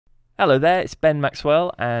Hello there, it's Ben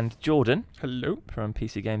Maxwell and Jordan. Hello. From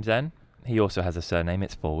PCGamesN. He also has a surname,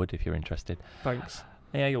 it's Forward, if you're interested. Thanks.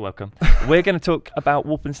 Yeah, you're welcome. We're going to talk about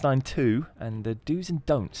Wolfenstein 2 and the do's and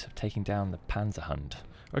don'ts of taking down the Panzerhund.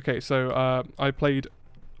 Okay, so I played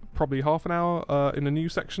probably half an hour in a new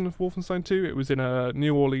section of Wolfenstein 2. It was in a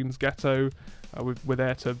New Orleans ghetto. We're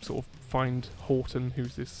there to sort of find Horton,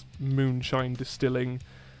 who's this moonshine distilling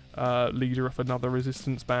leader of another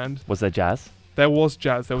resistance band. Was there jazz? There was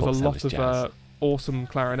jazz. There was a lot jazz. of awesome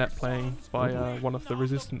clarinet playing by one of the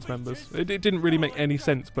resistance members. It didn't really make any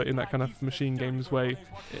sense, but in that kind of machine games way,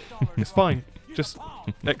 it's fine. Just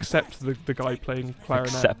accept the guy playing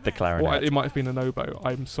clarinet. Accept the clarinet. Or it might have been an oboe.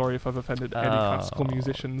 I'm sorry if I've offended any classical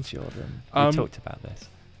musicians. Jordan, we talked about this.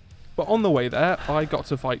 But on the way there, I got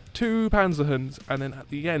to fight 2 Panzerhunds, and then at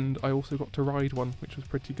the end, I also got to ride one, which was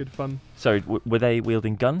pretty good fun. So, were they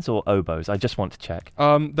wielding guns or oboes? I just want to check.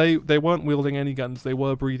 They weren't wielding any guns. They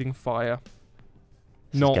were breathing fire.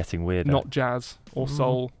 This is getting weird. Not jazz or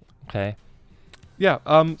soul. Okay. Yeah.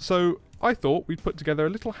 So I thought we'd put together a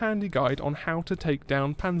little handy guide on how to take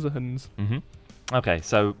down Panzerhunds. Okay.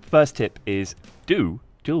 So first tip is dual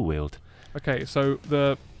wield. Okay. So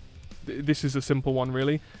this is a simple one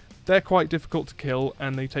really. They're quite difficult to kill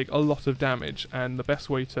and they take a lot of damage, and the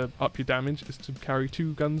best way to up your damage is to carry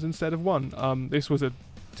 2 guns instead of 1. This was a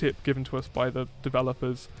tip given to us by the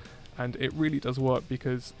developers, and it really does work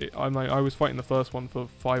because I was fighting the first one for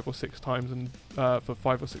 5 or 6 times and for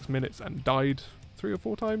 5 or 6 minutes and died 3 or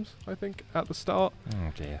 4 times, I think, at the start.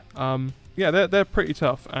 Oh dear. Yeah, they're pretty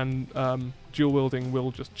tough, and dual wielding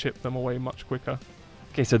will just chip them away much quicker.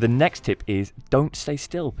 Okay, so the next tip is don't stay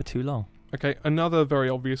still for too long. Okay, another very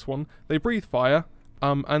obvious one. They breathe fire,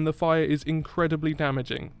 and the fire is incredibly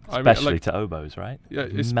damaging. Especially to oboes, right? Yeah,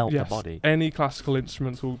 melt the body. Any classical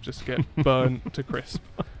instruments will just get burnt to crisp.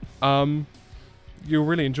 You're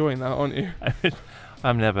really enjoying that, aren't you?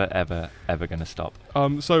 I'm never, ever going to stop.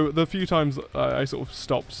 So the few times I sort of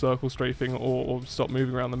stopped circle strafing or stopped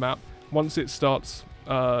moving around the map, once it starts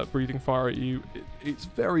breathing fire at you, it's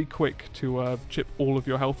very quick to chip all of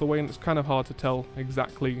your health away, and it's kind of hard to tell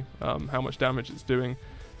exactly how much damage it's doing.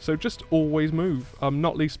 So just always move,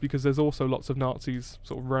 not least because there's also lots of Nazis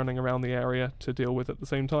sort of running around the area to deal with at the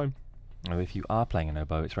same time. Well, if you are playing an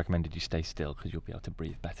oboe, it's recommended you stay still because you'll be able to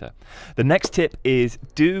breathe better. The next tip is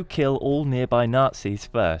do kill all nearby Nazis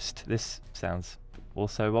first. This sounds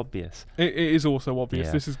also obvious. It is also obvious.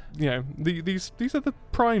 Yeah. This is, these are the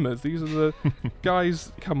primers. These are the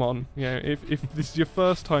guys. Come on, if this is your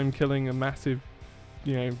first time killing a massive,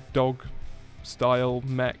 dog style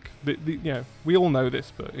mech, we all know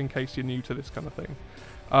this, but in case you're new to this kind of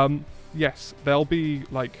thing, yes, there'll be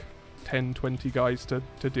like 10-20 guys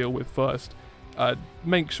to deal with first.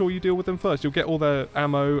 Make sure you deal with them first. You'll get all their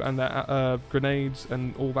ammo and their grenades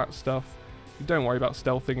and all that stuff. Don't worry about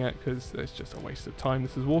stealthing it because it's just a waste of time.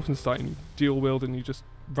 This is Wolfenstein. You dual wield and you just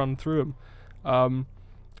run through them.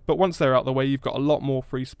 But once they're out of the way, you've got a lot more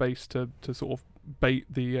free space to sort of bait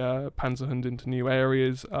the Panzerhund into new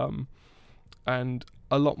areas, and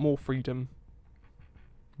a lot more freedom.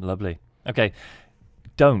 Lovely. Okay,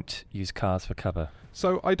 don't use cars for cover.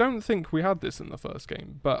 So I don't think we had this in the first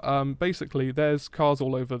game, but basically there's cars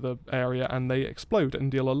all over the area and they explode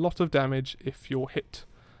and deal a lot of damage if you're hit.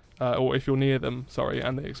 Or if you're near them,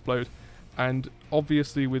 and they explode. And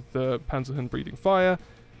obviously with the Panzerhund breathing fire,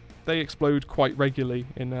 they explode quite regularly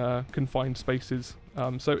in confined spaces.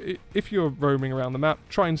 So if you're roaming around the map,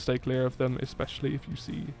 try and stay clear of them, especially if you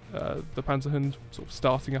see the Panzerhund sort of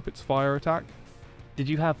starting up its fire attack. Did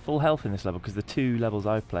you have full health in this level? Because the 2 levels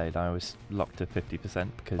I've played, I was locked to 50%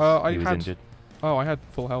 because he was injured. Oh, I had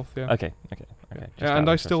full health, yeah. Okay. Yeah, and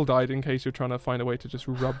I still died in case you're trying to find a way to just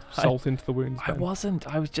rub salt into the wounds. I wasn't.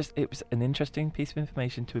 It was an interesting piece of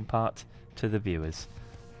information to impart to the viewers.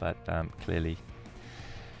 But clearly,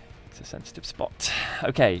 it's a sensitive spot.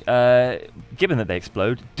 Okay, given that they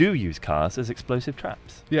explode, do use cars as explosive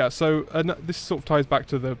traps. Yeah, so this sort of ties back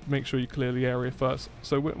to the make sure you clear the area first.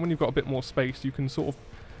 So when you've got a bit more space, you can sort of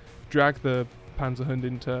drag the Panzerhund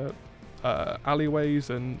into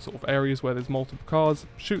alleyways and sort of areas where there's multiple cars,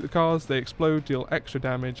 shoot the cars, they explode, deal extra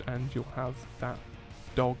damage, and you'll have that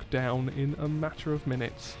dog down in a matter of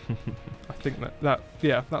minutes. I think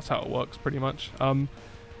that's how it works pretty much.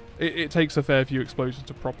 It takes a fair few explosions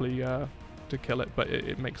to properly to kill it, but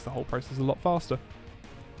it makes the whole process a lot faster.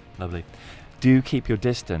 Lovely. Do keep your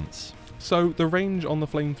distance. So the range on the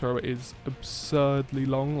flamethrower is absurdly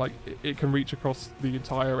long, like it can reach across the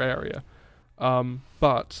entire area,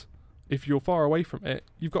 but if you're far away from it,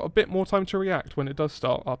 you've got a bit more time to react when it does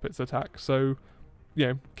start up its attack. So,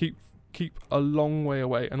 keep keep a long way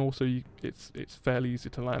away, and also it's fairly easy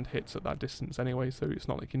to land hits at that distance anyway, so it's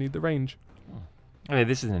not like you need the range. Okay,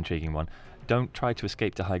 this is an intriguing one. Don't try to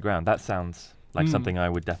escape to high ground. That sounds like something I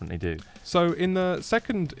would definitely do. So in the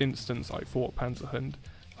second instance I fought Panzerhund,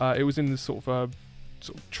 it was in this sort of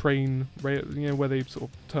train, where they sort of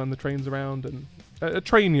turn the trains around, and a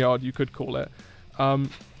train yard you could call it.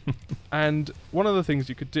 And one of the things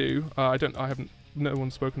you could do, no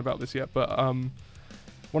one's spoken about this yet, but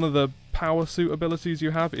one of the power suit abilities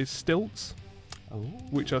you have is stilts,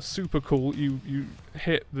 which are super cool. You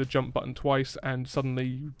hit the jump button twice and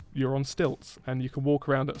suddenly you're on stilts, and you can walk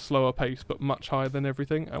around at a slower pace but much higher than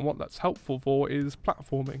everything, and what that's helpful for is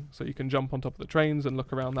platforming, so you can jump on top of the trains and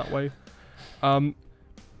look around that way.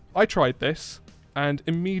 I tried this, and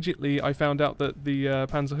immediately I found out that the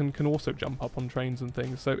Panzerhund can also jump up on trains and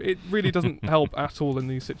things, so it really doesn't help at all in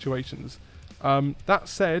these situations. That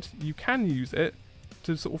said, you can use it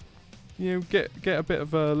to sort of, get a bit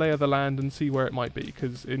of a lay of the land and see where it might be,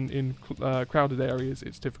 because in crowded areas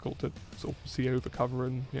it's difficult to sort of see over cover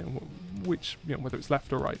and whether it's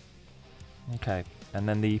left or right. Okay, and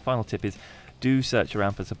then the final tip is do search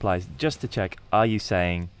around for supplies just to check. Are you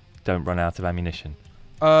saying don't run out of ammunition?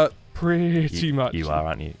 Pretty much. You are,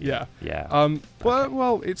 aren't you? Yeah. Yeah.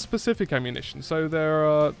 Well, it's specific ammunition. So there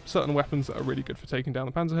are certain weapons that are really good for taking down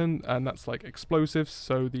the Panzerhund, and that's like explosives.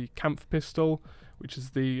 So the Kampf pistol, which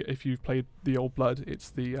is if you've played the Old Blood, it's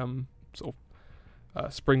the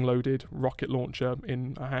spring-loaded rocket launcher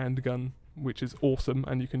in a handgun, which is awesome,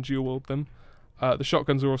 and you can dual-wield them. The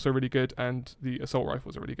shotguns are also really good, and the assault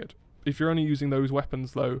rifles are really good. If you're only using those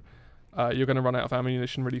weapons, though, you're going to run out of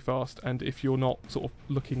ammunition really fast, and if you're not sort of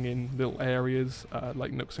looking in little areas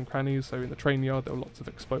like nooks and crannies, so in the train yard there are lots of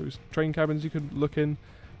exposed train cabins you could look in.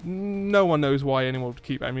 No one knows why anyone would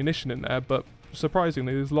keep ammunition in there, but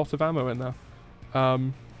surprisingly there's a lot of ammo in there.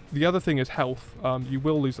 The other thing is health. You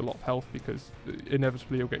will lose a lot of health because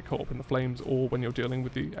inevitably you'll get caught up in the flames, or when you're dealing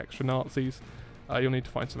with the extra Nazis, you'll need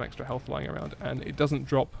to find some extra health lying around, and it doesn't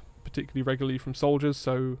drop particularly regularly from soldiers,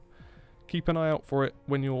 so keep an eye out for it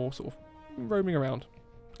when you're sort of roaming around.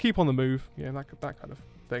 Keep on the move, that kind of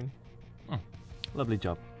thing. Lovely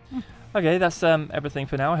job. Okay, that's everything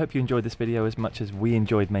for now. I hope you enjoyed this video as much as we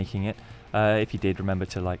enjoyed making it. If you did, remember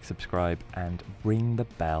to like, subscribe, and ring the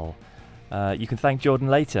bell. You can thank Jordan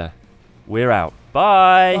later. We're out.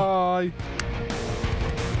 Bye! Bye!